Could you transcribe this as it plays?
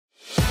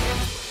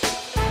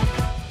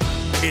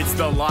It's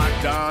the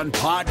Locked On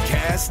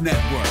Podcast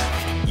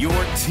Network, your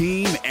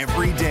team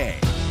every day.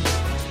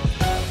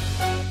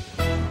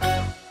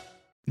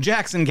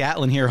 Jackson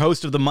Gatlin here,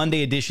 host of the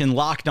Monday edition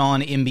Locked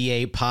On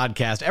NBA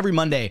podcast. Every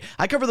Monday,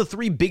 I cover the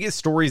three biggest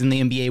stories in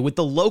the NBA with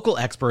the local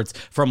experts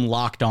from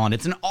Locked On.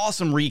 It's an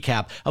awesome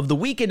recap of the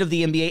weekend of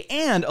the NBA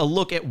and a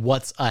look at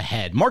what's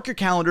ahead. Mark your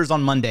calendars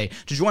on Monday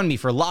to join me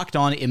for Locked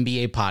On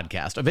NBA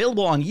podcast,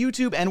 available on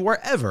YouTube and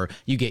wherever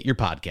you get your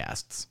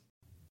podcasts.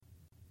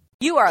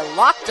 You are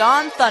Locked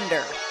On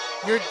Thunder,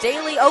 your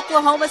daily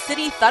Oklahoma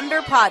City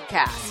Thunder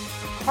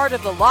podcast. Part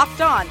of the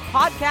Locked On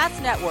Podcast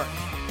Network,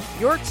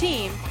 your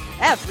team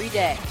every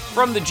day.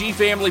 From the G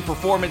Family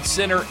Performance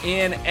Center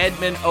in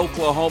Edmond,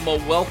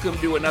 Oklahoma, welcome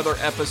to another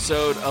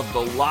episode of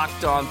the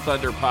Locked On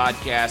Thunder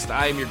podcast.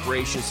 I am your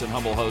gracious and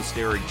humble host,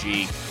 Eric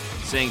G.,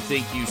 saying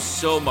thank you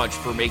so much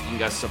for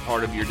making us a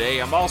part of your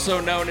day. I'm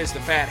also known as the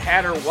Fat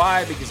Hatter.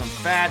 Why? Because I'm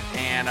fat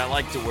and I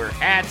like to wear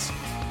hats.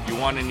 If you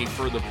want any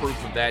further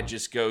proof of that,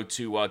 just go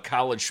to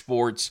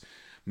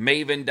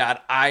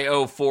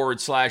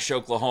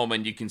collegesportsmaven.io/Oklahoma,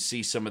 and you can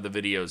see some of the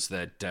videos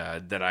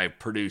that I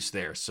produced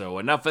there. So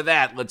enough of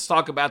that. Let's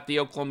talk about the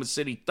Oklahoma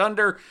City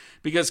Thunder,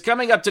 because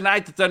coming up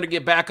tonight, the Thunder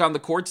get back on the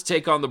court to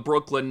take on the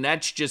Brooklyn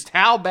Nets. Just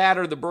how bad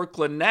are the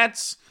Brooklyn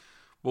Nets?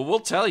 Well, we'll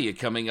tell you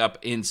coming up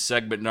in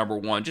segment number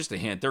one. Just a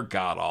hint, they're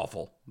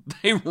god-awful.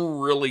 They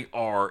really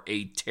are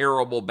a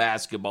terrible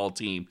basketball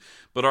team.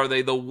 But are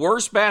they the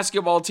worst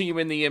basketball team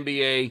in the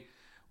NBA?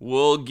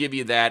 We'll give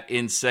you that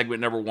in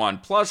segment number one.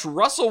 Plus,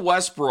 Russell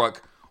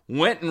Westbrook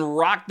went and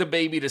rocked the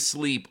baby to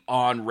sleep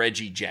on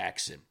Reggie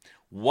Jackson.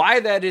 Why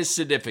that is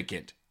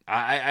significant.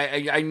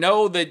 I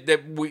know that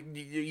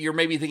you're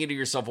maybe thinking to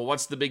yourself, well,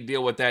 what's the big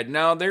deal with that?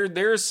 No,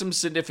 there's some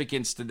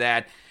significance to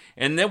that.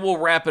 And then we'll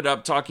wrap it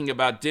up talking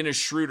about Dennis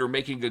Schroeder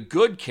making a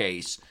good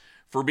case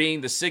for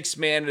being the sixth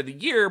man of the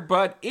year.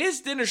 But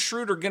is Dennis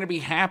Schroeder going to be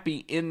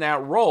happy in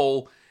that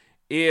role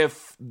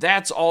if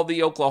that's all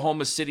the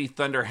Oklahoma City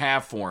Thunder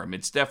have for him?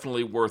 It's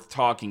definitely worth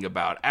talking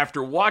about.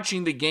 After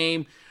watching the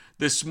game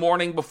this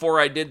morning before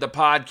I did the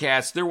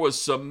podcast, there was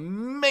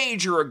some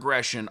major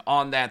aggression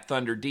on that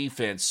Thunder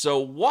defense. So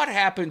what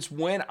happens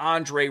when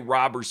Andre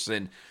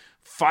Robertson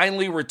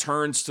finally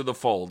returns to the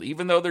fold?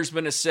 Even though there's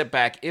been a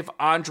setback, if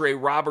Andre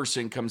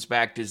Robertson comes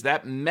back, does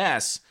that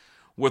mess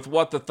with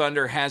what the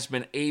Thunder has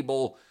been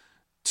able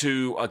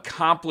to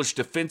accomplish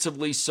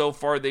defensively so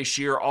far this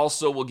year?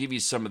 Also, we'll give you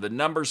some of the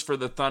numbers for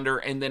the Thunder.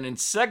 And then in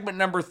segment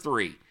number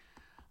three,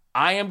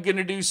 I am going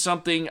to do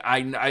something.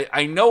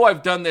 I know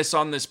I've done this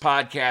on this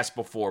podcast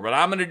before, but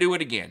I'm going to do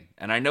it again.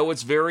 And I know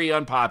it's very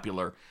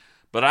unpopular,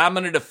 but I'm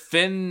going to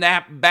defend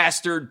that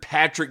bastard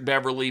Patrick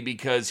Beverley,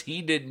 because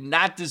he did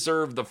not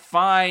deserve the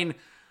fine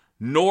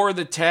nor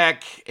the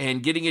tech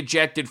and getting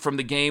ejected from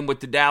the game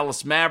with the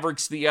Dallas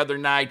Mavericks the other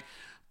night.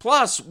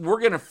 Plus, we're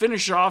going to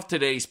finish off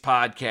today's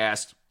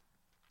podcast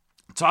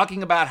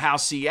talking about how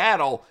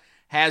Seattle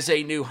has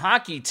a new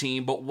hockey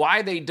team, but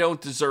why they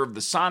don't deserve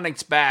the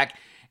Sonics back,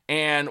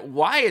 and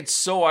why it's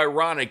so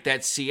ironic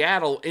that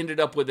Seattle ended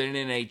up with an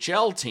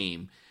NHL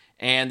team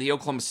and the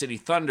Oklahoma City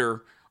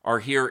Thunder are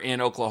here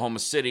in Oklahoma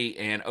City,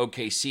 and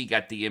OKC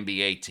got the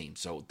NBA team.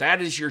 So that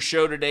is your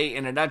show today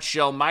in a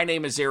nutshell. My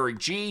name is Eric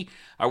G.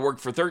 I work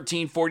for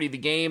 1340 The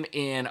Game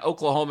in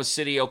Oklahoma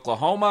City,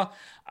 Oklahoma.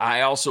 I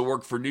also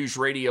work for News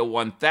Radio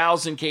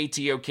 1000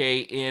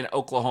 KTOK in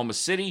Oklahoma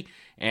City,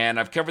 and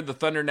I've covered the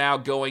Thunder now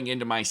going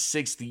into my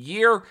sixth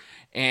year.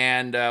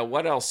 And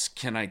what else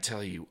can I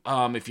tell you?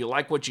 If you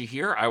like what you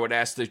hear, I would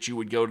ask that you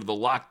would go to the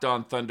Locked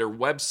On Thunder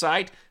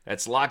website.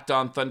 That's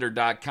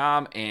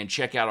lockedonthunder.com, and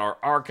check out our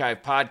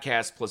archive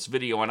podcast plus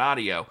video and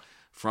audio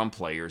from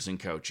players and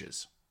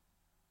coaches.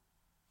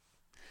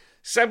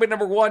 Segment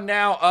number one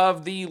now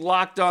of the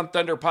Locked On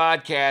Thunder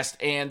podcast,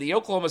 and the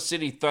Oklahoma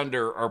City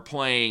Thunder are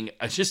playing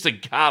just a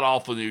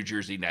god-awful New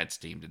Jersey Nets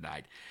team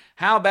tonight.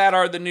 How bad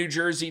are the New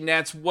Jersey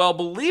Nets? Well,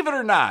 believe it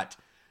or not,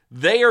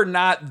 they are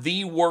not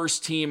the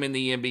worst team in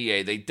the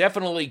NBA. They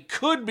definitely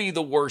could be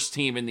the worst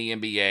team in the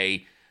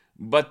NBA,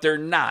 but they're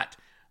not.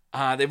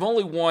 They've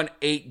only won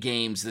 8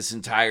 games this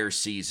entire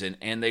season,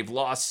 and they've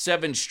lost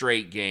 7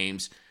 straight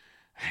games,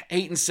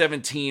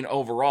 8-17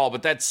 overall,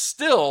 but that's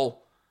still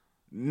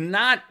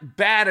not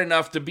bad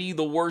enough to be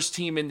the worst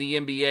team in the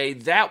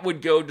NBA. That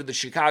would go to the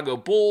Chicago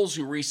Bulls,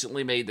 who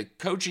recently made the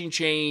coaching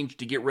change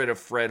to get rid of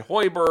Fred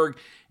Hoiberg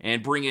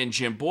and bring in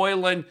Jim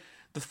Boylan.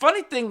 The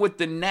funny thing with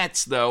the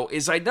Nets, though,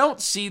 is I don't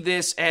see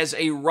this as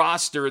a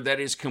roster that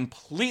is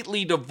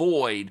completely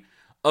devoid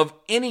of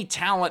any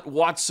talent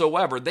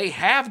whatsoever. They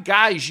have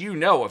guys you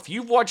know. If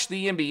you've watched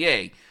the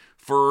NBA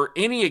for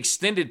any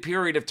extended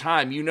period of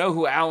time, you know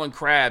who Alan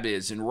Crabb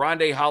is, and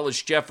Rondé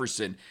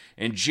Hollis-Jefferson,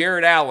 and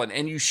Jared Allen,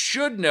 and you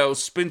should know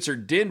Spencer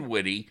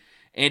Dinwiddie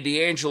and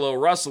D'Angelo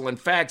Russell. In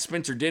fact,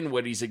 Spencer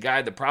Dinwiddie's a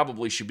guy that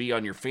probably should be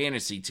on your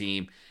fantasy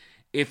team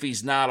if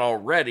he's not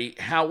already.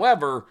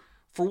 However,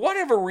 for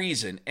whatever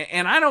reason,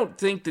 and I don't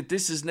think that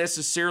this is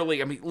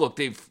necessarily, I mean, look,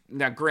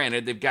 now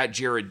granted, they've got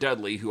Jared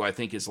Dudley, who I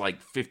think is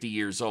like 50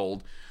 years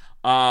old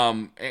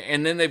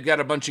And then they've got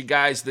a bunch of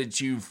guys that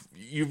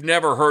you've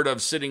never heard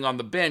of sitting on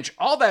the bench.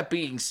 All that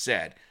being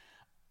said,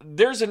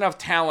 there's enough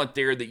talent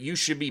there that you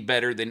should be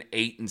better than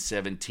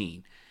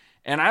 8-17.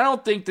 And I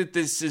don't think that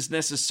this is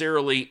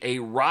necessarily a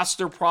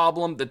roster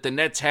problem that the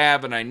Nets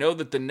have. And I know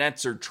that the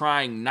Nets are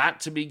trying not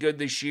to be good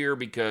this year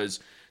because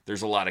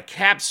there's a lot of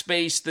cap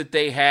space that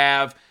they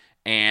have.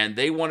 And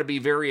they want to be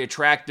very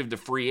attractive to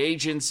free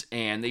agents.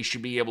 And they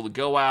should be able to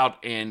go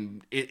out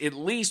and, at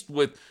least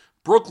with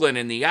Brooklyn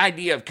and the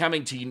idea of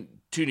coming to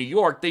New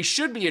York, they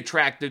should be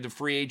attractive to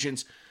free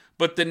agents.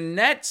 But the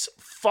Nets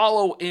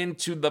follow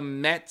into the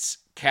Mets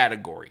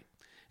category.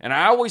 And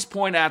I always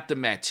point out the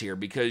Mets here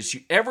because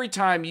every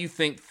time you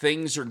think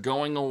things are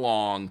going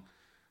along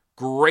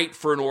great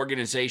for an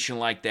organization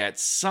like that,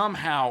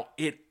 somehow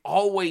it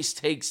always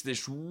takes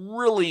this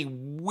really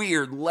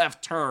weird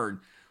left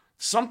turn,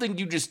 something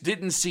you just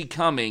didn't see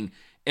coming,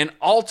 and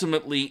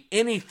ultimately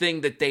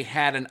anything that they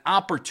had an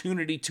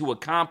opportunity to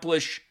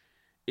accomplish,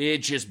 it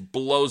just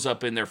blows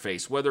up in their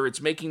face. Whether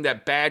it's making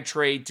that bad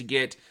trade to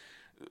get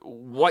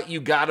what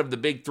you got of the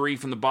big three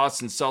from the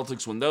Boston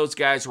Celtics when those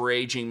guys were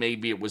aging.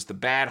 Maybe it was the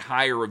bad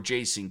hire of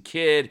Jason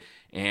Kidd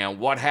and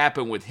what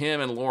happened with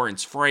him and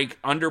Lawrence Frank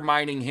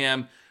undermining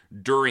him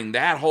during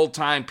that whole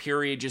time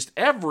period. Just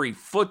every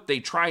foot they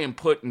try and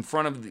put in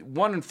front of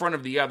one in front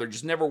of the other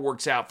just never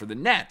works out for the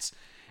Nets.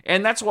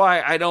 And that's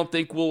why I don't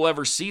think we'll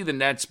ever see the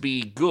Nets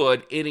be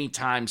good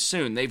anytime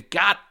soon. They've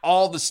got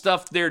all the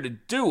stuff there to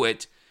do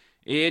it.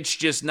 It's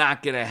just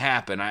not going to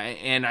happen.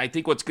 I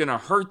think what's going to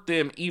hurt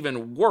them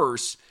even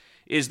worse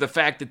is the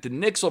fact that the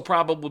Knicks will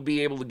probably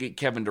be able to get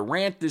Kevin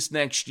Durant this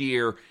next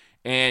year,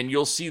 and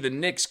you'll see the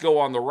Knicks go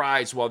on the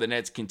rise while the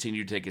Nets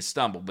continue to take a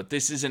stumble. But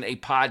this isn't a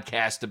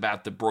podcast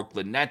about the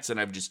Brooklyn Nets, and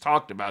I've just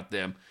talked about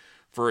them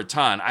for a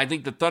ton. I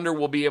think the Thunder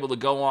will be able to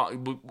go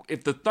on.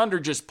 If the Thunder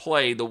just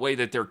play the way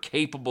that they're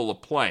capable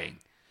of playing,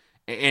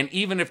 and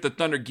even if the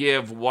Thunder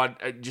give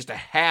just a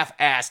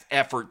half-assed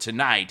effort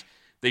tonight,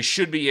 they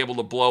should be able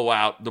to blow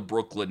out the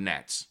Brooklyn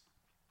Nets.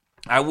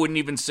 I wouldn't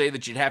even say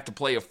that you'd have to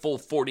play a full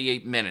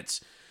 48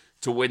 minutes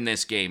to win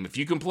this game. If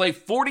you can play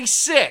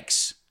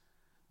 46,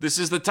 this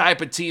is the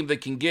type of team that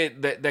can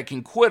that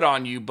can quit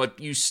on you, but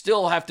you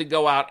still have to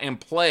go out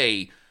and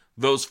play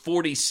those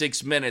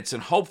 46 minutes,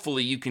 and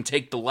hopefully you can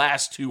take the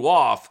last two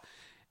off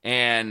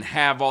and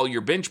have all your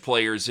bench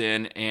players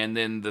in, and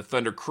then the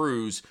Thunder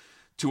cruise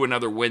to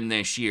another win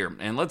this year.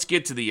 And let's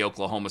get to the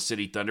Oklahoma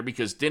City Thunder,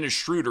 because Dennis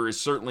Schroeder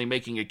is certainly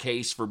making a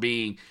case for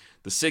being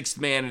the sixth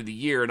man of the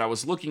year. And I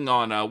was looking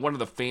on one of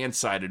the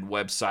fan-sided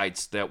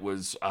websites that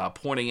was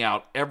pointing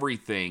out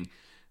everything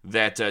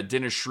that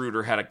Dennis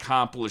Schroeder had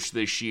accomplished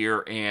this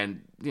year.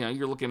 And,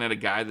 you're looking at a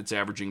guy that's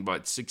averaging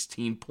about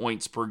 16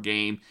 points per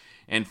game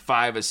and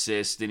 5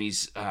 assists. And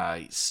he's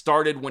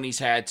started when he's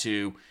had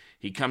to.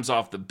 He comes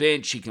off the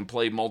bench. He can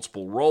play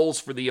multiple roles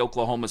for the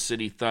Oklahoma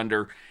City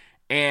Thunder.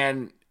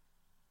 And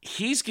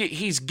he's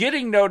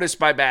getting noticed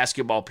by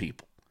basketball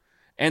people.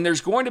 And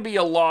there's going to be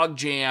a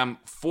logjam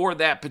for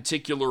that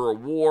particular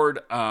award.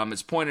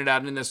 As pointed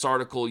out in this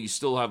article, you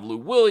still have Lou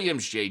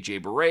Williams,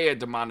 J.J. Barea,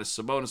 Domantas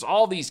Sabonis,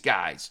 all these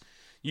guys.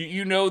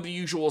 You know the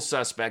usual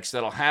suspects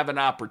that'll have an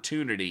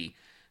opportunity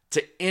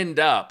to end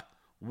up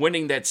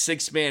winning that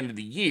sixth man of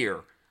the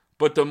year.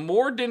 But the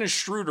more Dennis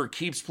Schroeder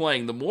keeps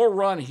playing, the more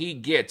run he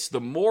gets,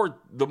 the more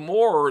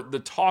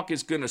the talk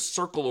is going to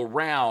circle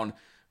around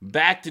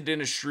back to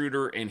Dennis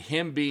Schroeder and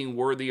him being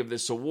worthy of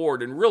this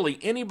award. And really,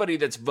 anybody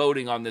that's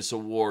voting on this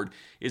award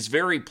is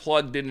very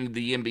plugged into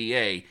the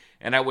NBA,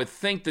 and I would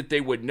think that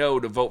they would know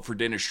to vote for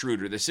Dennis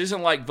Schroeder. This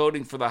isn't like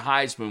voting for the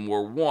Heisman,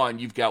 where one,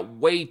 you've got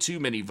way too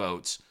many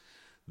votes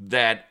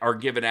that are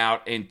given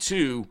out, and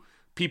two,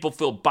 people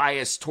feel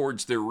biased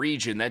towards their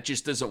region. That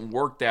just doesn't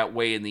work that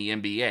way in the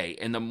NBA.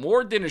 And the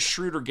more Dennis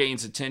Schroeder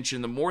gains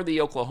attention, the more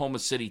the Oklahoma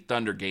City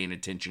Thunder gain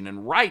attention.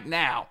 And right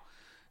now,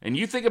 and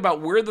you think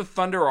about where the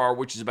Thunder are,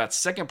 which is about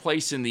second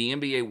place in the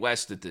NBA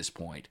West at this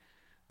point,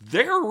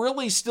 they're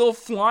really still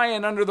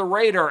flying under the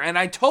radar, and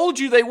I told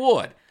you they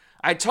would.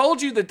 I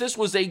told you that this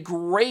was a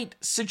great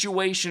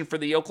situation for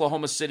the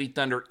Oklahoma City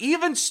Thunder.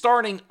 Even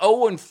starting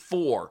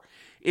 0-4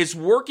 is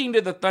working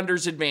to the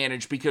Thunder's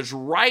advantage, because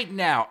right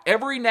now,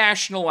 every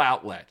national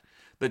outlet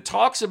that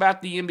talks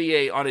about the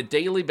NBA on a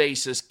daily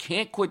basis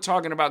can't quit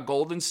talking about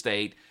Golden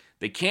State.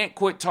 They can't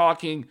quit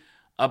talking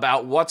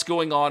about what's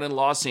going on in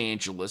Los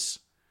Angeles.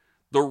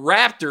 The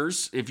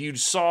Raptors, if you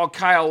saw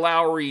Kyle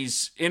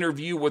Lowry's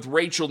interview with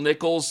Rachel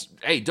Nichols,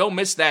 hey, don't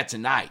miss that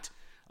tonight.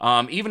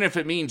 Even if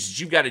it means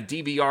you've got a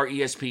DVR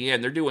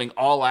ESPN, they're doing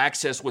all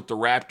access with the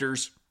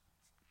Raptors.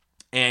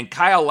 And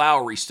Kyle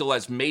Lowry still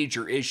has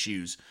major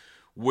issues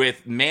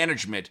with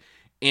management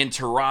in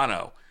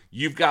Toronto.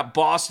 You've got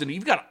Boston.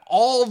 You've got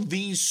all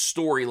these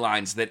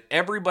storylines that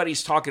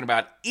everybody's talking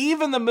about.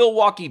 Even the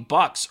Milwaukee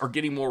Bucks are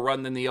getting more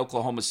run than the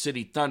Oklahoma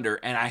City Thunder.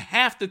 And I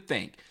have to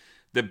think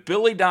that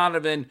Billy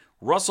Donovan,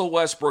 Russell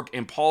Westbrook,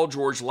 and Paul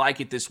George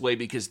like it this way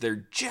because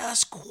they're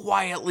just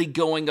quietly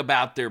going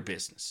about their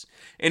business.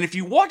 And if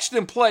you watch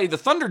them play, the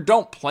Thunder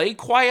don't play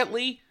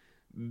quietly.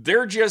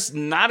 they're just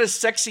not as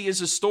sexy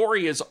as a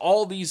story as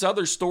all these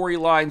other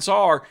storylines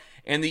are.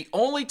 And the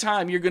only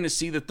time you're going to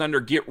see the Thunder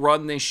get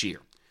run this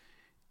year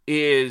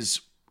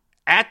is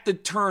at the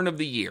turn of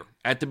the year.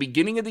 At the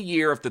beginning of the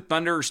year, if the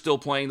Thunder are still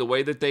playing the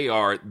way that they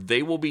are,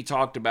 they will be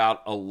talked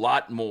about a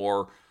lot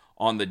more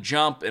on The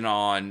Jump and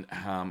on,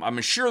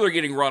 I'm sure they're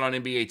getting run on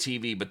NBA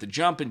TV, but The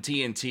Jump and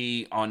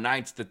TNT on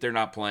nights that they're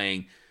not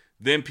playing,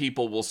 then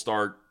people will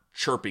start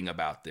chirping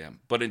about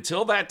them. But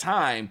until that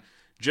time,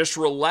 just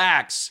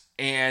relax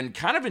and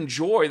kind of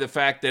enjoy the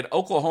fact that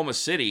Oklahoma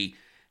City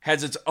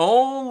has its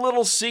own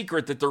little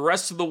secret that the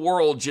rest of the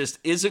world just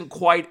isn't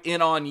quite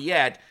in on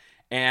yet.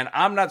 And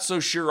I'm not so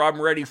sure I'm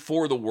ready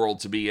for the world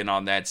to be in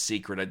on that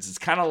secret. It's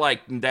kind of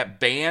like that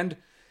band,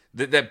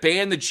 that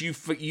band that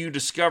you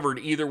discovered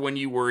either when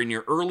you were in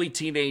your early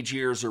teenage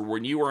years or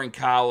when you were in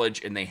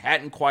college and they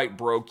hadn't quite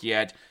broke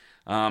yet.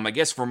 I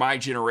guess for my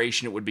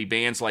generation, it would be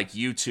bands like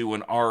U2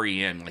 and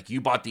REM. Like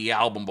you bought the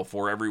album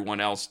before everyone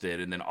else did,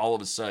 and then all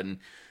of a sudden,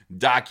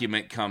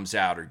 Document comes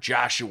out or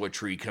Joshua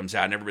Tree comes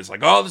out, and everybody's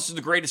like, oh, this is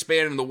the greatest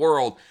band in the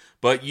world.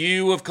 But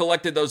you have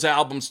collected those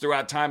albums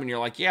throughout time, and you're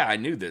like, yeah, I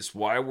knew this.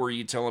 Why were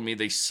you telling me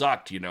they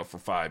sucked, for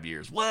 5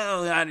 years?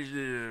 Well, I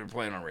didn't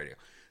play it on radio.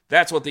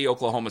 That's what the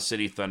Oklahoma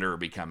City Thunder are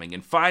becoming.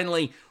 And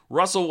finally,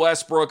 Russell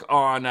Westbrook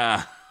on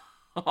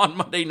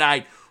Monday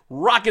night,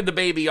 rocking the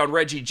baby on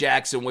Reggie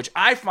Jackson, which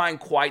I find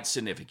quite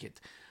significant.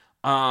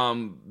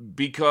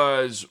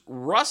 Because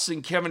Russ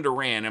and Kevin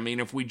Durant,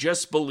 if we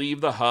just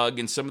believe the hug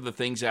and some of the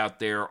things out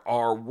there,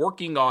 are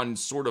working on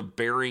sort of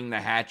burying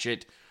the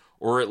hatchet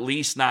or at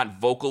least not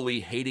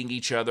vocally hating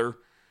each other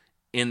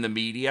in the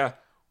media.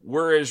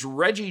 Whereas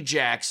Reggie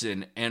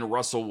Jackson and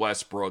Russell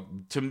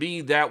Westbrook, to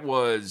me, that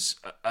was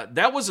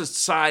a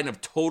sign of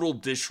total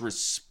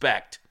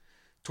disrespect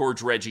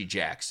towards Reggie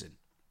Jackson.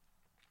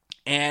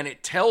 And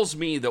it tells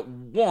me that,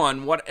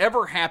 one,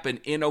 whatever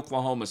happened in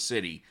Oklahoma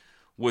City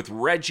with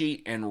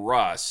Reggie and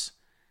Russ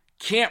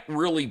can't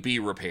really be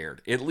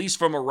repaired, at least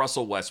from a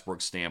Russell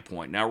Westbrook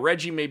standpoint. Now,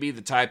 Reggie may be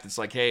the type that's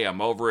like, hey,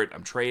 I'm over it,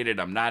 I'm traded,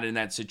 I'm not in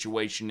that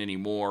situation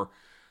anymore.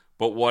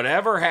 But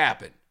whatever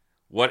happened,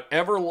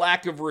 whatever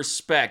lack of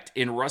respect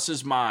in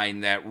Russ's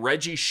mind that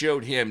Reggie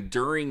showed him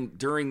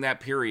during that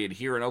period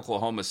here in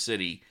Oklahoma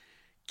City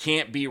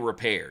can't be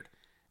repaired.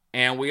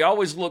 And we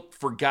always look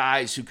for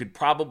guys who could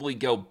probably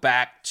go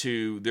back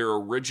to their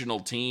original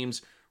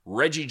teams.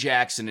 Reggie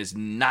Jackson is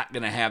not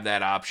going to have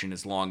that option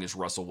as long as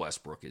Russell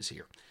Westbrook is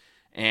here.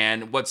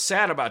 And what's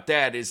sad about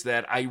that is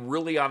that I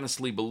really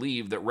honestly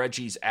believe that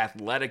Reggie's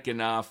athletic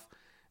enough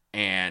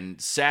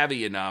and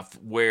savvy enough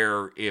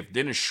where if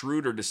Dennis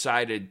Schroeder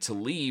decided to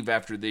leave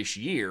after this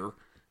year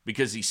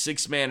because he's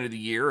sixth man of the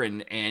year,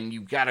 and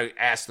you've got to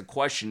ask the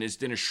question, is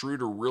Dennis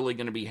Schroeder really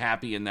going to be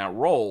happy in that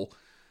role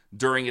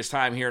during his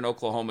time here in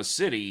Oklahoma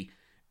City?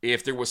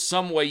 If there was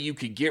some way you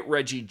could get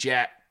Reggie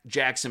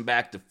Jackson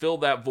back to fill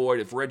that void,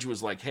 if Reggie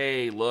was like,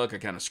 hey, look, I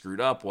kind of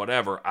screwed up,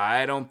 whatever,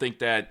 I don't think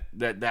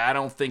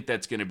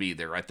that's going to be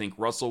there. I think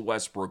Russell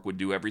Westbrook would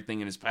do everything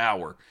in his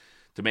power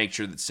to make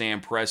sure that Sam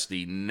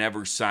Presti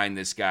never signed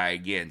this guy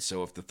again.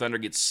 So if the Thunder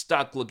gets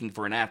stuck looking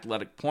for an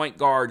athletic point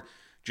guard,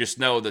 just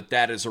know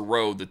that is a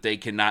road that they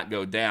cannot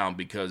go down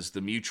because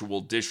the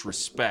mutual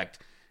disrespect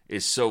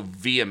is so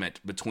vehement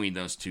between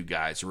those two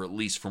guys, or at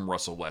least from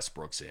Russell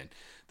Westbrook's end.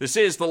 This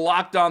is the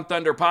Locked On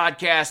Thunder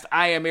podcast.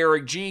 I am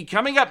Eric G.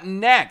 Coming up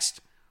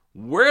next,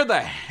 where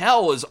the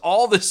hell is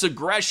all this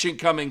aggression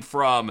coming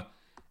from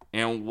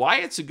and why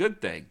it's a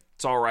good thing?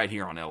 It's all right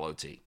here on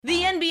LOT. The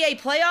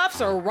NBA playoffs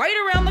are right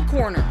around the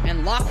corner,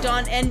 and Locked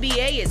On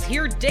NBA is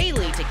here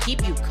daily to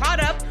keep you caught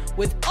up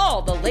with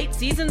all the late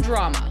season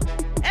drama.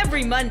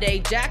 Every Monday,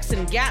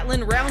 Jackson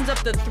Gatlin rounds up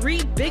the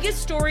 3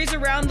 biggest stories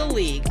around the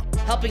league,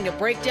 helping to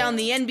break down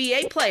the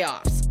NBA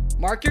playoffs.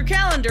 Mark your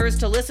calendars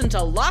to listen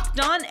to Locked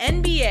On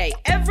NBA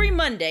every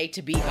Monday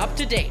to be up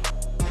to date.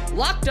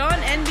 Locked On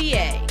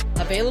NBA,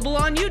 available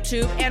on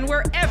YouTube and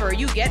wherever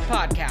you get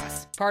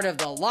podcasts. Part of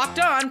the Locked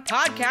On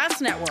Podcast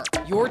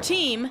Network, your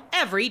team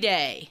every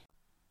day.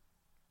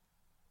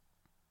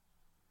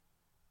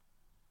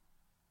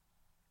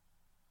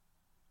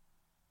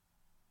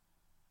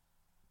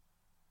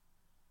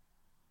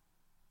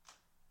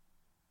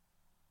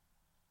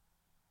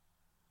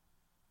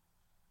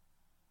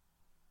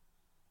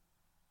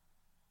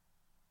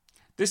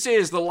 This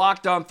is the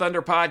Locked On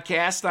Thunder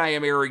podcast. I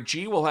am Eric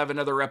G. We'll have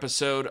another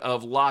episode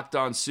of Locked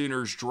On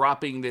Sooners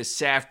dropping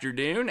this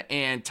afternoon,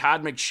 and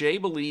Todd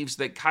McShay believes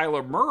that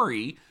Kyler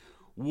Murray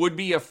would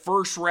be a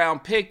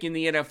first-round pick in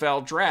the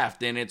NFL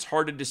draft, and it's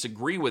hard to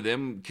disagree with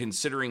him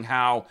considering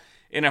how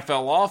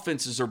NFL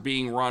offenses are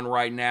being run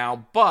right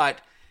now, but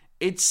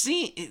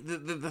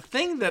the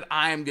thing that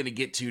I am going to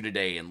get to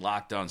today in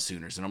Locked On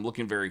Sooners, and I'm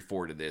looking very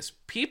forward to this,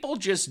 people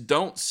just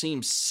don't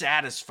seem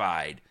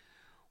satisfied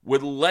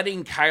with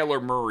letting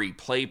Kyler Murray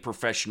play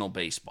professional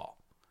baseball.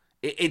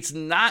 It's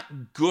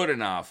not good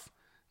enough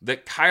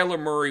that Kyler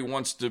Murray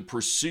wants to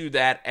pursue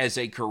that as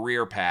a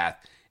career path.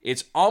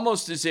 It's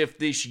almost as if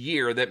this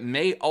year that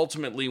may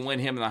ultimately win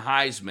him the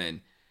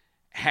Heisman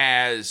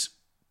has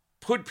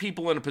put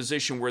people in a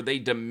position where they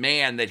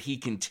demand that he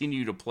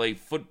continue to play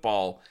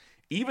football,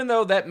 even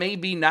though that may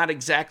be not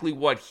exactly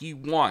what he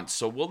wants.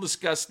 So we'll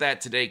discuss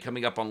that today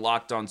coming up on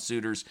Locked On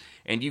Sooners,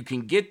 and you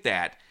can get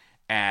that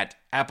at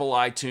Apple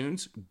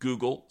iTunes,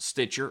 Google,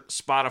 Stitcher,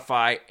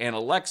 Spotify, and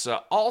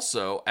Alexa,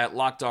 also at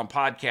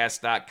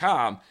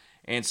LockedOnPodcast.com.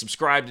 And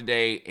subscribe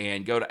today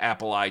and go to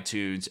Apple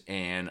iTunes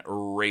and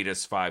rate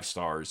us 5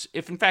 stars,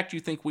 if in fact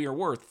you think we are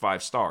worth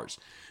 5 stars.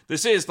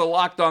 This is the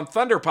Locked On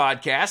Thunder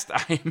podcast.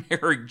 I am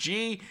Eric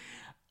G.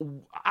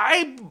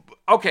 I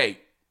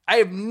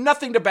have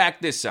nothing to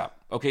back this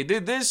up. Okay,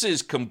 this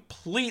is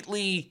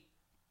completely,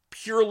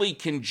 purely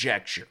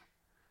conjecture.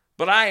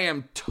 But I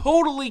am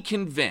totally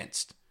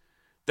convinced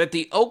that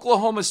the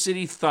Oklahoma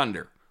City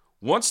Thunder,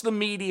 once the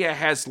media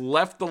has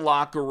left the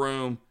locker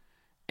room,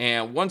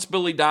 and once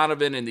Billy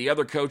Donovan and the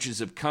other coaches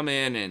have come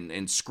in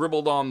and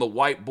scribbled on the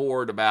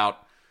whiteboard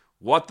about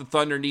what the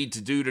Thunder need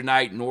to do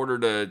tonight in order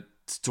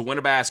to win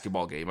a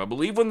basketball game, I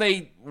believe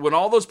when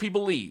all those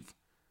people leave,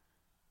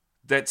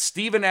 that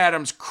Steven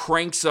Adams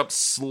cranks up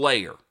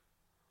Slayer.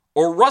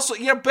 Or Russell,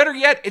 better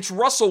yet, it's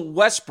Russell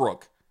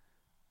Westbrook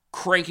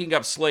cranking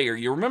up Slayer.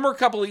 You remember a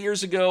couple of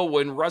years ago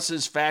when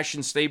Russ's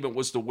fashion statement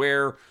was to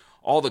wear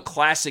all the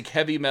classic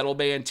heavy metal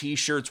band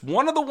t-shirts?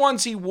 One of the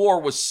ones he wore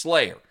was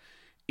Slayer.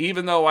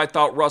 Even though I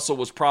thought Russell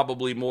was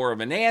probably more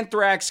of an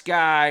Anthrax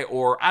guy,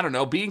 or, I don't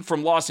know, being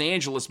from Los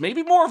Angeles,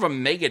 maybe more of a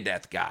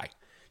Megadeth guy.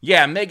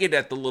 Yeah,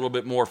 Megadeth a little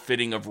bit more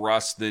fitting of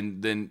Russ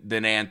than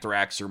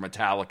Anthrax or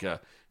Metallica,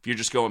 if you're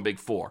just going big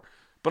four.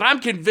 But I'm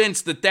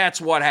convinced that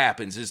that's what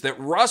happens, is that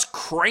Russ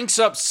cranks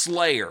up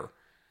Slayer,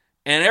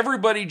 and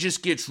everybody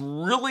just gets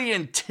really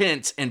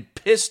intense and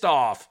pissed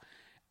off,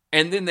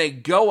 and then they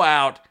go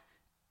out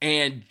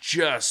and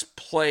just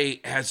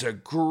play as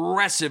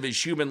aggressive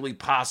as humanly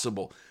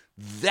possible.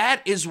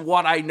 That is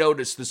what I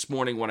noticed this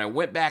morning when I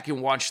went back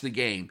and watched the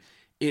game,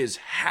 is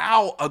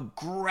how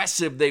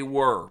aggressive they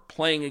were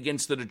playing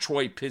against the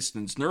Detroit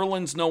Pistons.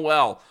 Nerlens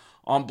Noel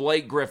on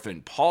Blake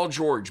Griffin. Paul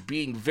George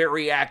being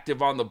very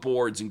active on the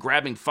boards and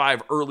grabbing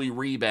 5 early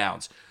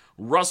rebounds.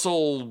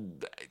 Russell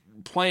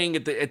playing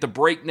at the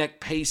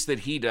breakneck pace that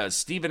he does.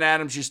 Steven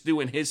Adams just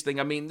doing his thing.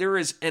 I mean, there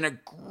is an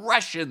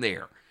aggression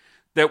there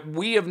that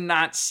we have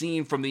not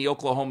seen from the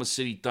Oklahoma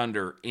City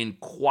Thunder in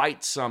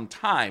quite some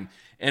time.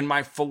 And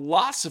my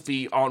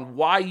philosophy on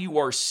why you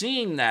are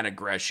seeing that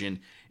aggression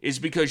is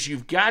because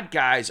you've got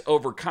guys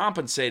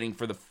overcompensating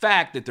for the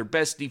fact that their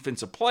best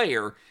defensive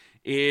player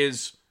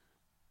is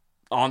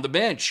on the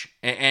bench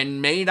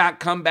and may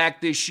not come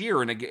back this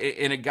year in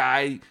a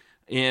guy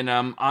in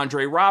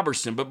Andre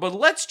Robertson. But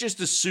let's just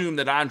assume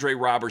that Andre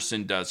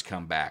Robertson does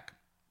come back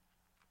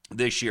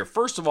this year.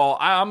 First of all,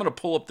 I'm going to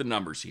pull up the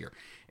numbers here.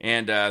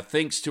 And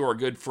thanks to our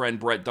good friend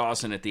Brett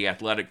Dawson at The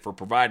Athletic for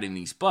providing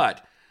these.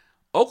 But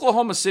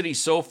Oklahoma City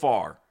so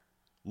far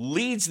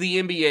leads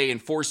the NBA in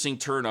forcing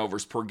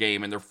turnovers per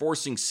game, and they're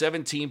forcing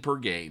 17 per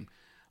game.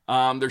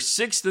 They're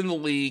 6th in the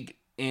league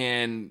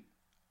in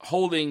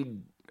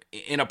holding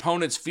an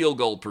opponent's field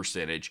goal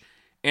percentage,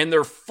 and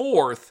they're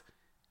 4th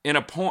in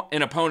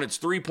opponent's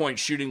three-point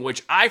shooting,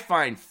 which I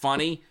find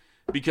funny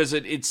because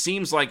it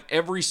seems like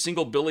every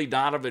single Billy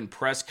Donovan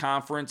press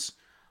conference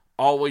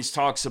always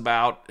talks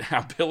about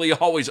how Billy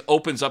always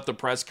opens up the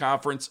press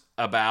conference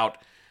about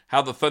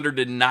how the Thunder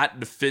did not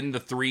defend the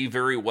three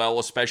very well,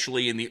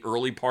 especially in the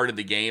early part of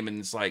the game. And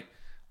it's like,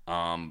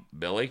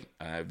 Billy,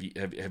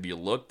 have you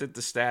looked at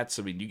the stats?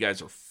 I mean, you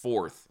guys are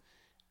 4th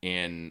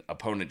in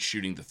opponents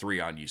shooting the three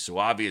on you. So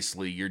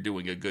obviously you're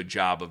doing a good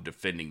job of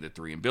defending the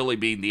three. And Billy,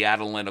 being the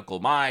analytical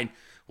mind,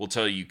 will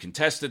tell you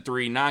contested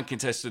three,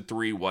 non-contested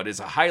three, what is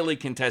a highly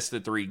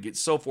contested three,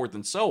 so forth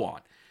and so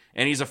on.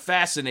 And he's a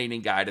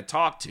fascinating guy to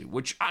talk to,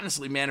 which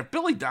honestly, man, if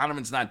Billy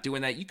Donovan's not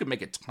doing that, you can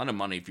make a ton of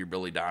money if you're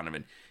Billy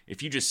Donovan,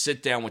 if you just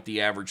sit down with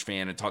the average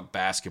fan and talk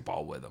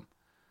basketball with him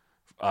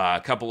a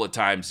couple of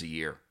times a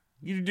year.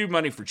 You do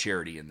money for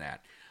charity in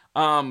that.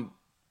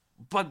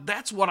 But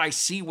that's what I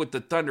see with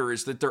the Thunder,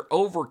 is that they're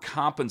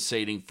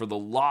overcompensating for the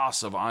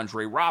loss of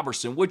Andre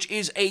Robertson, which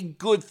is a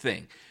good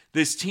thing.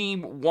 This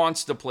team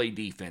wants to play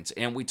defense,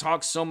 and we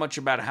talk so much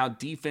about how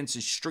defense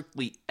is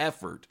strictly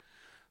effort.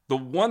 The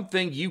one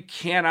thing you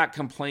cannot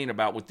complain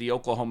about with the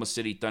Oklahoma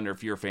City Thunder,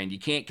 if you're a fan, you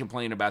can't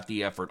complain about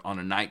the effort on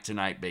a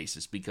night-to-night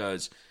basis,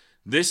 because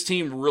this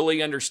team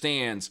really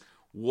understands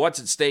what's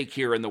at stake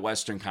here in the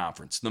Western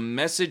Conference. The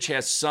message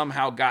has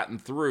somehow gotten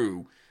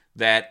through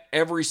that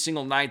every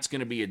single night's going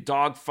to be a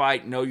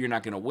dogfight. No, you're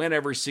not going to win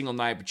every single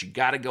night, but you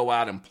got to go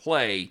out and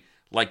play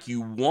like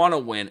you want to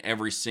win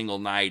every single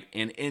night.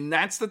 And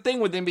that's the thing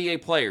with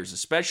NBA players,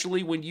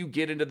 especially when you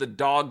get into the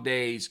dog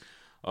days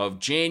of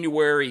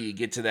January, you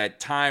get to that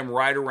time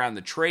right around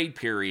the trade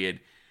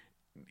period,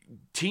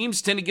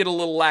 teams tend to get a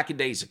little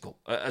lackadaisical,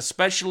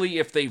 especially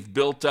if they've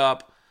built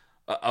up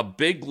a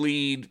big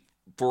lead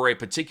for a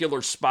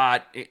particular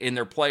spot in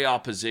their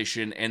playoff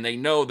position, and they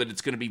know that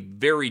it's going to be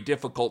very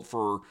difficult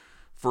for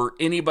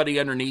anybody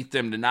underneath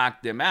them to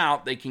knock them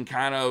out. They can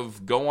kind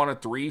of go on a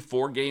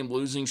 3-4 game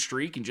losing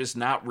streak and just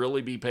not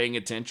really be paying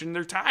attention.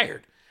 They're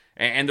tired.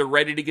 and they're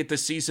ready to get the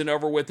season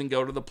over with and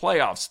go to the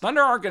playoffs.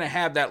 Thunder aren't going to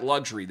have that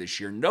luxury this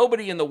year.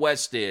 Nobody in the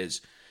West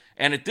is.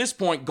 And at this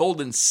point,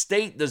 Golden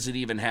State doesn't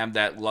even have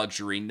that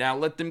luxury. Now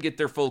let them get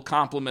their full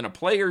complement of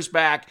players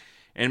back,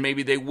 and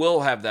maybe they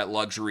will have that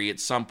luxury at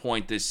some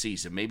point this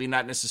season. Maybe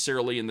not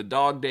necessarily in the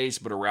dog days,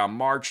 but around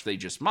March, they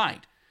just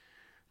might.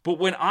 But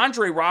when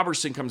Andre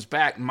Robertson comes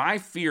back, my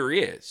fear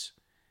is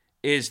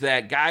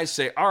that guys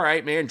say, all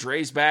right, man,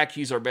 Dre's back.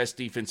 He's our best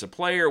defensive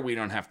player. We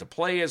don't have to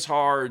play as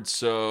hard,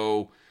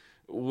 so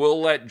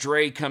we'll let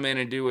Dre come in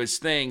and do his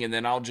thing, and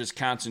then I'll just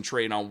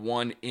concentrate on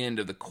one end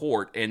of the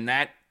court. And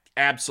that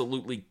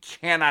absolutely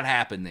cannot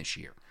happen this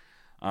year.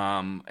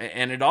 And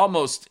it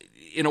almost,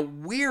 in a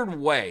weird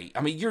way,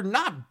 I mean, you're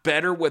not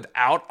better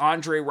without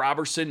Andre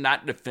Robertson,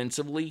 not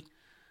defensively.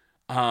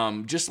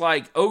 Just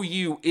like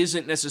OU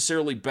isn't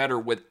necessarily better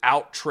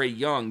without Trae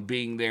Young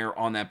being there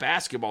on that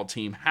basketball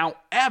team.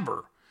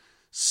 However,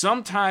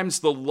 sometimes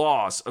the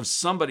loss of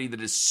somebody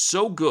that is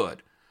so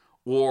good,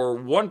 or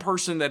one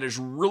person that is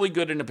really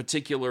good in a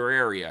particular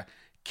area,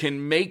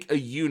 can make a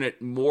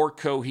unit more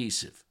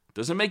cohesive.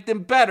 Doesn't make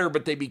them better,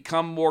 but they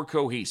become more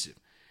cohesive.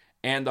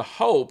 And the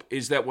hope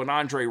is that when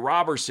Andre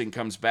Robertson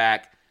comes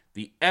back,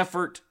 the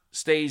effort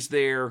stays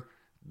there,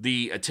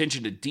 the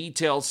attention to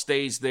detail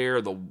stays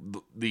there,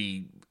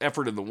 the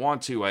effort and the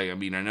want to. I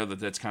mean, I know that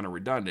that's kind of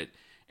redundant,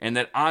 and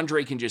that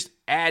Andre can just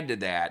add to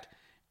that,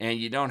 and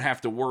you don't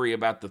have to worry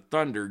about the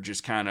Thunder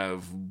just kind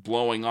of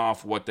blowing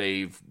off what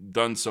they've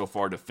done so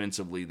far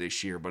defensively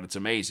this year. But it's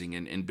amazing.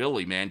 And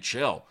Billy, man,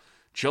 chill.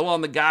 Chill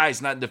on the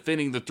guys not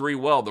defending the three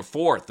well. They're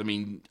fourth. I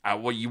mean,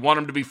 you want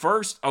them to be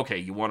first? Okay,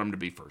 you want them to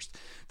be first.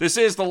 This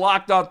is the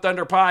Locked On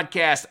Thunder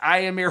podcast. I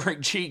am Eric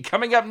G.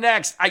 Coming up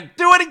next, I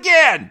do it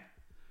again.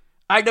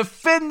 I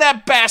defend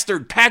that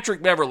bastard,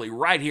 Patrick Beverley,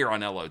 right here on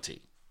LOT.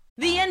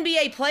 The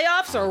NBA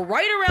playoffs are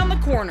right around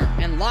the corner,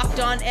 and Locked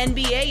On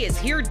NBA is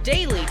here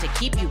daily to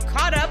keep you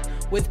caught up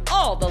with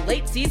all the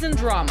late season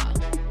drama.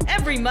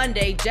 Every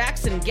Monday,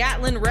 Jackson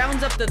Gatlin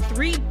rounds up the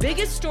 3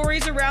 biggest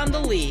stories around the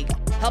league,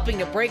 helping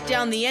to break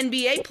down the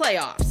NBA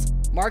playoffs.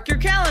 Mark your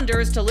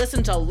calendars to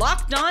listen to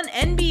Locked On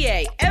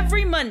NBA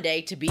every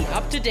Monday to be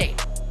up to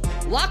date.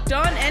 Locked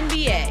On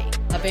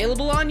NBA,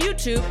 available on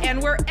YouTube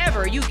and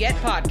wherever you get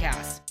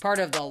podcasts. Part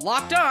of the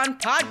Locked On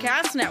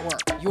Podcast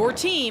Network, your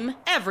team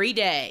every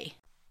day.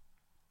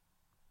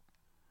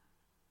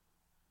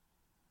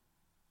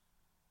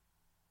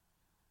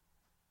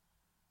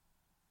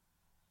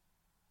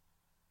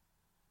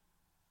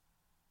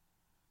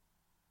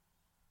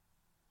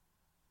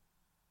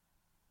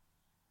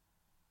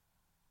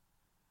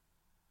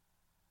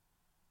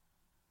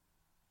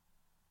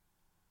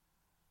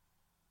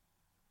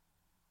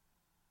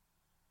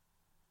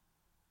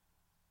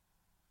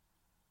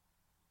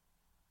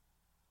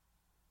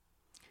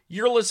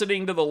 You're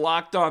listening to the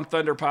Locked On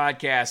Thunder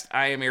podcast.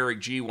 I am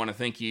Eric G. Want to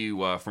thank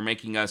you for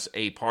making us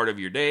a part of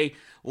your day.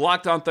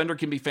 Locked On Thunder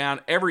can be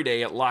found every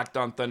day at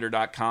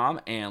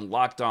LockedOnThunder.com and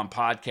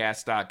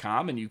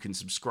LockedOnPodcast.com, and you can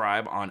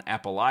subscribe on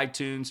Apple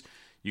iTunes.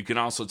 You can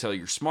also tell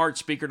your smart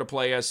speaker to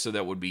play us, so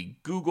that would be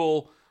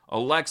Google,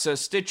 Alexa,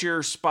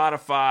 Stitcher,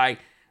 Spotify.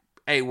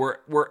 Hey,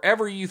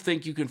 wherever you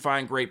think you can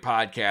find great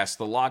podcasts,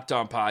 the Locked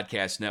On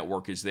Podcast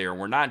Network is there.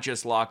 We're not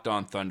just Locked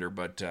On Thunder,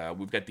 but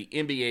we've got the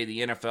NBA, the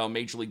NFL,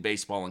 Major League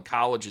Baseball, and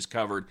colleges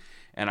covered,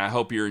 and I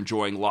hope you're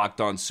enjoying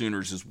Locked On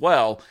Sooners as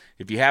well.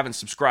 If you haven't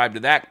subscribed to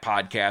that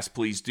podcast,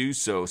 please do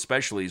so,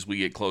 especially as we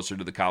get closer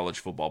to the college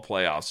football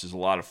playoffs. There's a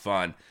lot of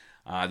fun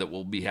that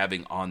we'll be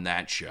having on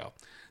that show.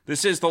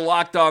 This is the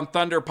Locked On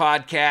Thunder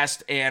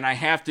podcast, and I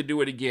have to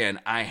do it again.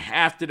 I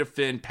have to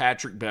defend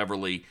Patrick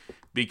Beverley,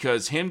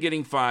 because him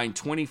getting fined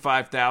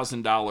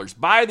 $25,000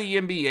 by the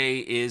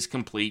NBA is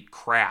complete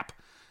crap.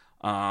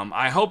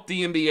 I hope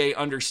the NBA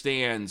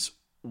understands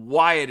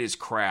why it is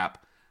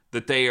crap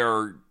that they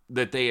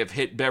have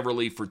hit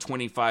Beverley for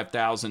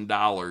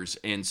 $25,000.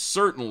 And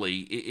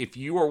certainly, if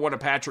you are one of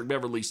Patrick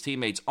Beverley's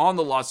teammates on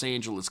the Los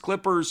Angeles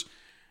Clippers,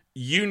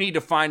 you need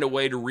to find a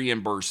way to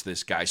reimburse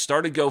this guy.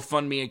 Start a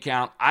GoFundMe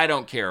account. I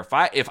don't care. If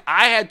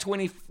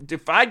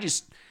I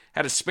just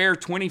had a spare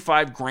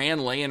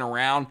 $25,000 laying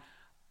around,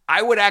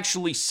 I would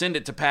actually send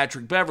it to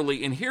Patrick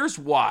Beverley, and here's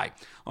why.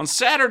 On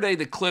Saturday,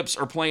 the Clips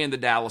are playing the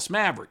Dallas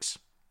Mavericks.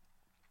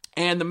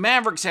 And the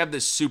Mavericks have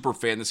this super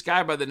fan, this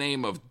guy by the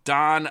name of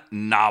Don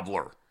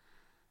Knobler.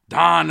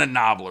 Don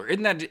Knobler.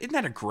 Isn't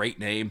that a great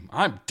name?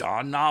 I'm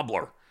Don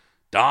Knobler.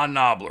 Don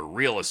Knobler,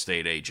 real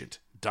estate agent.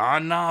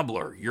 Don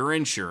Knobler, your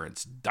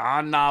insurance.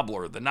 Don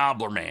Knobler, the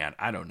Knobler man.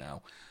 I don't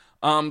know.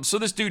 So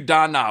this dude,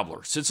 Don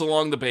Knobler, sits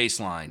along the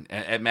baseline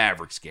at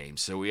Mavericks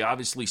games. So he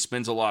obviously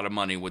spends a lot of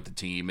money with the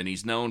team, and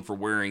he's known for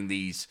wearing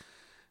these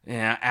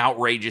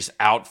outrageous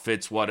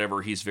outfits,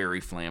 whatever. He's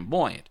very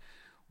flamboyant.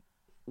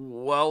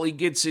 Well, he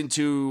gets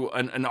into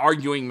an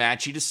arguing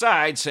match. He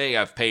decides, hey,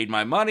 I've paid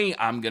my money.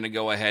 I'm going to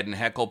go ahead and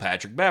heckle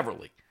Patrick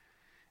Beverley.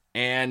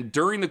 And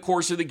during the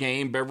course of the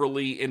game,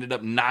 Beverley ended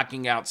up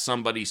knocking out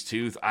somebody's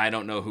tooth. I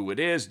don't know who it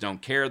is.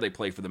 Don't care. They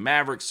play for the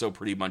Mavericks, so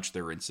pretty much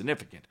they're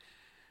insignificant.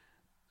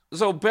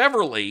 So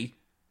Beverley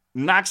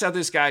knocks out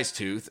this guy's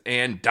tooth,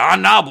 and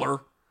Don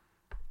Knobler,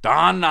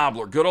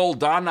 good old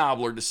Don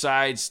Knobler,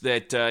 decides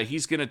that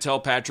he's going to tell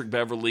Patrick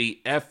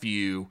Beverley, F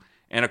you,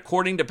 and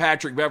according to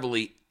Patrick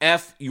Beverley,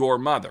 F your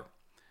mother.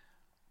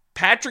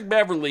 Patrick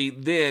Beverley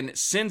then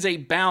sends a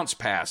bounce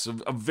pass,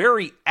 a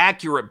very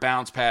accurate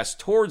bounce pass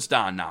towards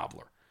Don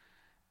Knobler.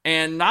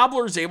 And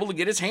Knobler is able to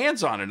get his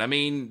hands on it. I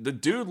mean, the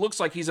dude looks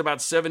like he's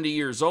about 70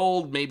 years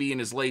old, maybe in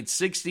his late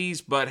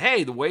 60s. But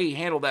hey, the way he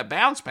handled that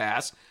bounce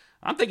pass,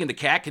 I'm thinking the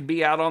cat could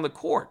be out on the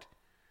court.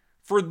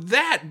 For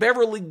that,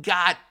 Beverley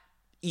got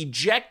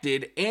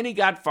ejected and he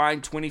got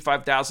fined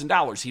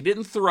 $25,000. He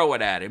didn't throw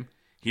it at him.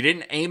 He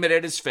didn't aim it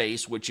at his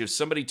face, which if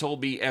somebody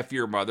told me F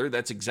your mother,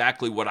 that's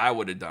exactly what I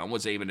would have done,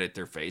 was aim it at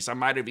their face. I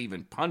might have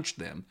even punched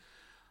them.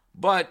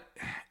 But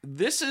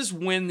this is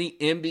when the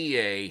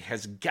NBA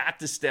has got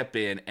to step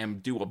in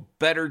and do a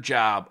better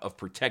job of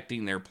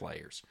protecting their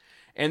players.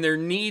 And there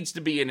needs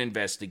to be an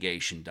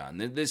investigation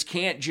done. This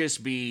can't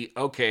just be,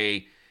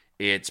 okay,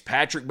 it's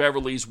Patrick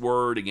Beverley's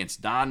word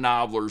against Don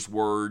Knobler's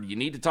word. You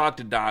need to talk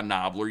to Don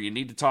Knobler. You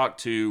need to talk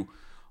to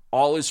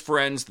all his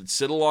friends that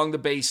sit along the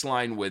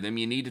baseline with him.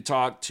 You need to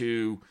talk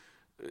to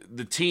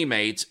the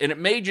teammates. And it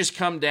may just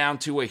come down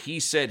to a he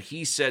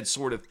said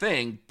sort of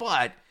thing.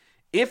 But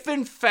if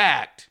in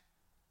fact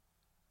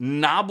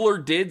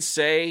Knobler did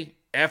say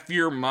F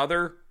your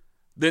mother,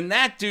 then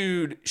that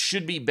dude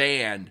should be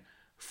banned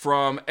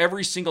from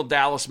every single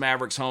Dallas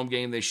Mavericks home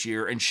game this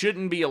year and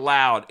shouldn't be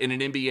allowed in an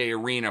NBA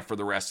arena for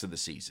the rest of the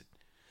season.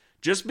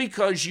 Just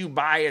because you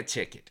buy a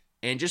ticket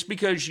and just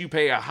because you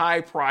pay a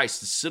high price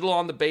to sit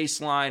on the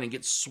baseline and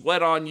get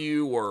sweat on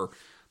you, or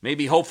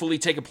maybe hopefully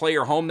take a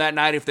player home that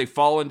night if they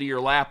fall into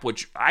your lap,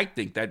 which I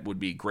think that would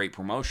be great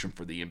promotion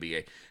for the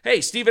NBA.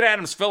 Hey, Steven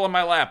Adams fell in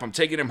my lap. I'm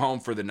taking him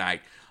home for the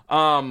night.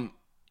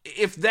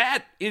 If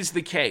that is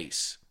the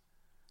case,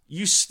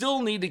 you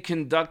still need to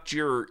conduct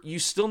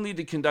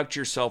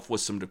yourself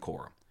with some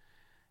decorum.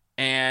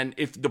 And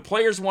if the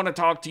players want to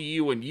talk to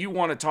you and you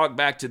want to talk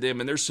back to them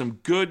and there's some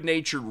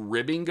good-natured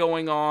ribbing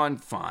going on,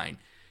 fine.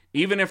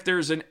 Even if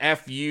there's an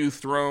FU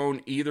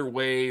thrown either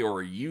way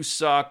or a you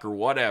suck or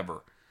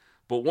whatever.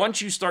 But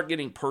once you start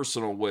getting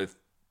personal with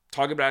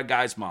talking about a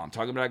guy's mom,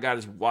 talking about a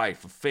guy's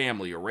wife, a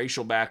family, a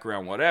racial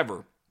background,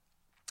 whatever,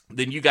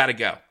 then you got to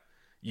go.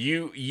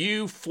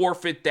 You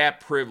forfeit that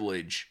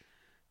privilege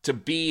to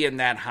be in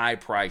that high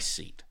price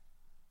seat.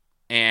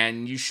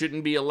 And you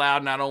shouldn't be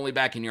allowed not only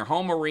back in your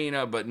home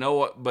arena, but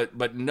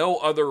no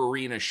other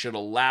arena should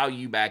allow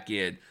you back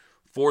in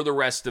for the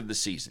rest of the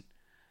season.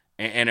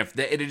 And if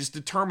it is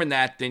determined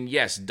that, then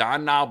yes,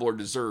 Don Knobler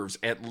deserves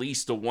at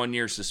least a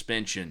 1-year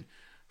suspension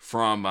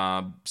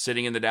from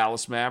sitting in the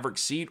Dallas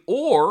Mavericks seat.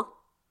 Or,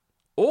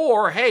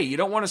 hey, you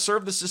don't want to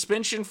serve the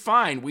suspension?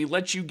 Fine. We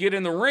let you get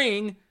in the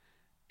ring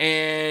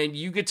and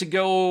you get to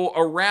go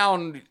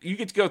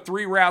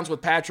 3 rounds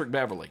with Patrick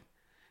Beverley.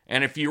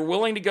 And if you're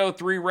willing to go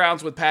 3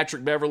 rounds with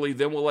Patrick Beverley,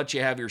 then we'll let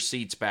you have your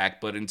seats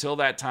back. But until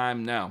that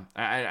time, no.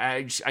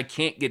 I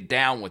can't get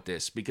down with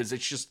this because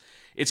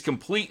it's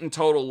complete and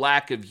total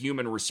lack of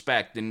human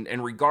respect.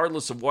 And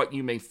regardless of what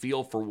you may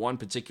feel for one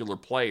particular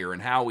player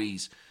and how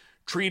he's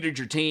treated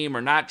your team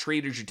or not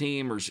treated your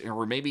team,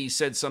 or maybe he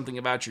said something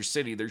about your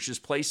city, there's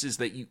just places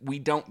that we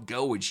don't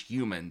go as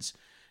humans.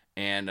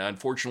 And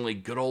unfortunately,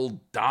 good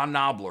old Don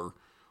Knobler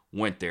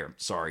went there.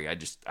 Sorry,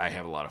 I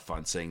have a lot of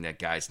fun saying that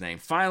guy's name.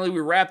 Finally, we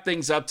wrap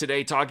things up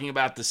today talking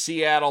about the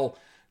Seattle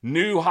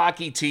new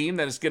hockey team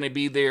that is going to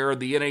be there,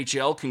 the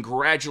NHL.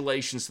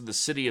 Congratulations to the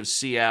city of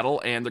Seattle,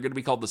 and they're going to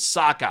be called the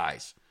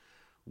Sockeyes,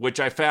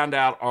 which I found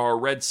out are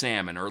red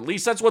salmon, or at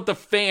least that's what the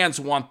fans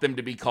want them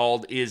to be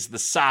called, is the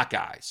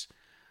Sockeyes.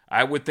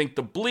 I would think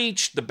the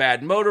Bleach, the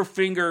Bad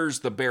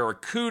Motorfingers, the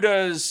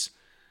Barracudas,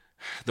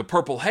 the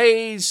Purple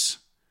Haze,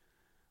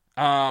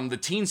 the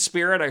Teen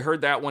Spirit, I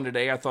heard that one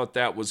today. I thought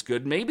that was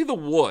good. Maybe the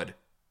Wood.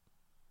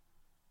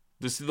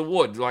 This is the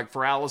Wood, like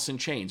for Alice in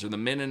Chains, or the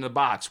Men in the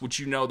Box, which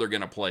you know they're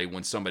going to play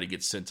when somebody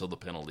gets sent to the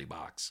penalty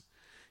box.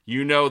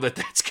 You know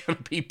that's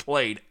going to be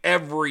played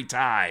every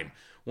time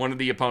one of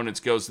the opponents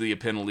goes to the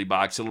penalty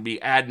box. It'll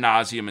be ad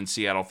nauseum, and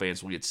Seattle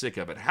fans will get sick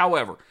of it.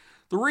 However,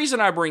 the reason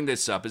I bring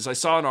this up is I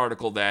saw an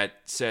article that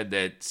said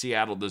that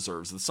Seattle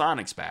deserves the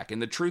Sonics back.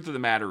 And the truth of the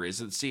matter is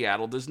that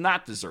Seattle does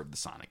not deserve the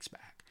Sonics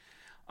back.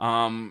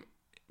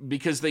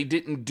 Because they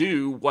didn't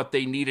do what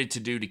they needed to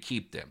do to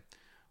keep them.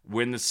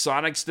 When the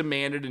Sonics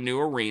demanded a new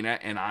arena,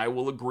 and I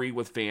will agree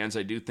with fans,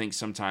 I do think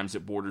sometimes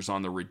it borders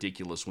on the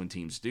ridiculous when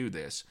teams do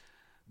this,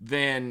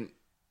 then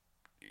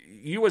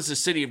you as a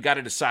city have got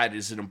to decide,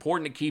 is it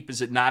important to keep,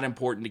 is it not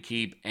important to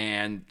keep?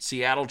 And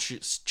Seattle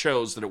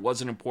chose that it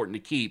wasn't important to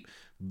keep.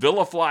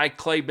 Vilify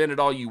Clay Bennett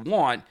all you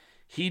want.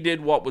 He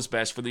did what was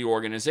best for the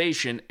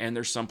organization, and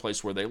there's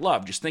someplace where they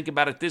love. Just think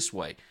about it this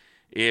way.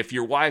 If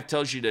your wife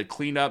tells you to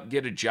clean up,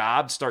 get a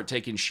job, start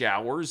taking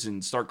showers,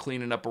 and start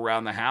cleaning up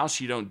around the house,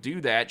 you don't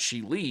do that,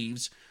 she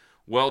leaves.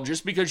 Well,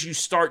 just because you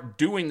start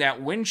doing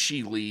that when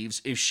she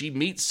leaves, if she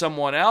meets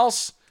someone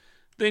else,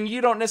 then you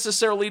don't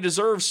necessarily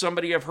deserve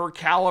somebody of her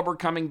caliber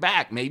coming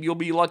back. Maybe you'll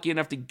be lucky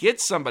enough to get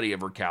somebody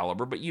of her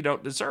caliber, but you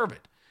don't deserve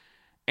it.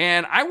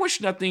 And I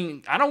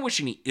don't wish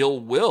any ill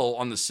will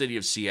on the city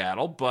of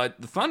Seattle, but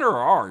the Thunder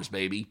are ours,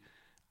 baby.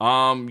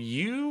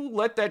 You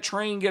let that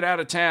train get out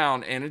of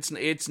town, and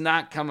it's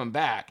not coming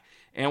back.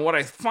 And what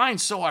I find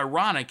so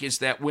ironic is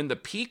that when the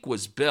Peak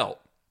was built,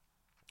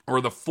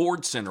 or the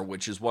Ford Center,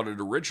 which is what it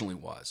originally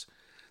was,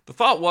 the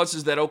thought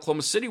was that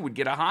Oklahoma City would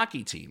get a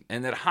hockey team,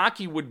 and that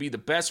hockey would be the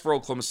best for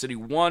Oklahoma City.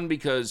 One,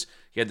 because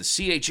you had the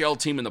CHL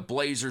team and the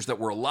Blazers that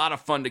were a lot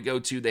of fun to go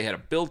to. They had a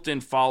built-in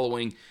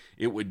following.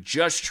 It would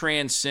just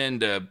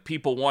transcend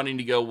people wanting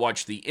to go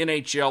watch the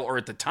NHL, or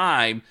at the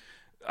time,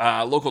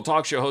 local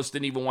talk show hosts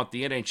didn't even want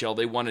the NHL.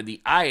 They wanted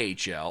the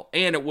IHL,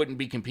 and it wouldn't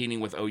be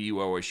competing with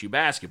OU-OSU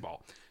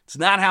basketball. It's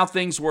not how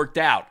things worked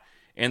out.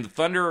 And the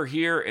Thunder are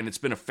here, and it's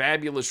been a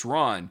fabulous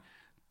run.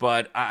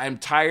 But I'm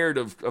tired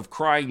of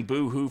crying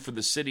boo-hoo for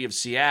the city of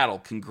Seattle.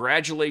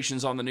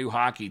 Congratulations on the new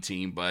hockey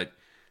team, but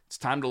it's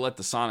time to let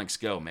the Sonics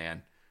go,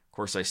 man. Of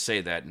course, I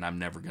say that, and I'm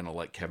never going to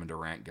let Kevin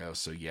Durant go,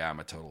 so yeah, I'm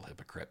a total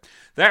hypocrite.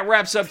 That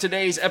wraps up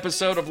today's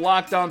episode of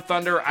Locked On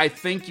Thunder. I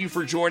thank you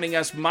for joining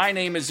us. My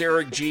name is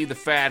Eric G., the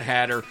Fat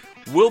Hatter.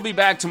 We'll be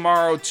back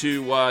tomorrow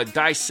to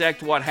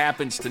dissect what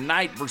happens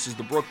tonight versus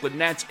the Brooklyn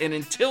Nets, and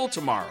until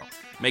tomorrow,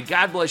 may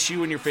God bless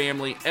you and your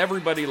family.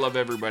 Everybody love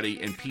everybody,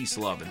 and peace,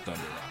 love, and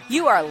thunder.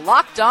 You are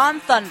Locked On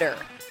Thunder,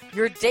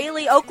 your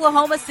daily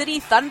Oklahoma City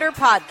Thunder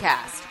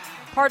podcast.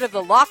 Part of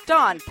the Locked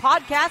On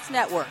Podcast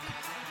Network,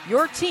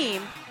 your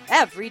team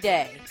every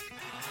day.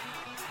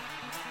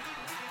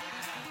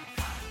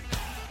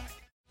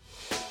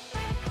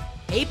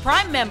 Hey,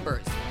 Prime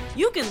members,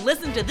 you can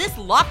listen to this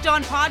Locked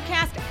On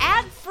podcast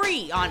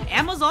ad-free on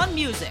Amazon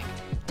Music.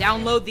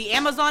 Download the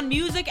Amazon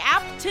Music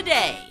app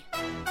today.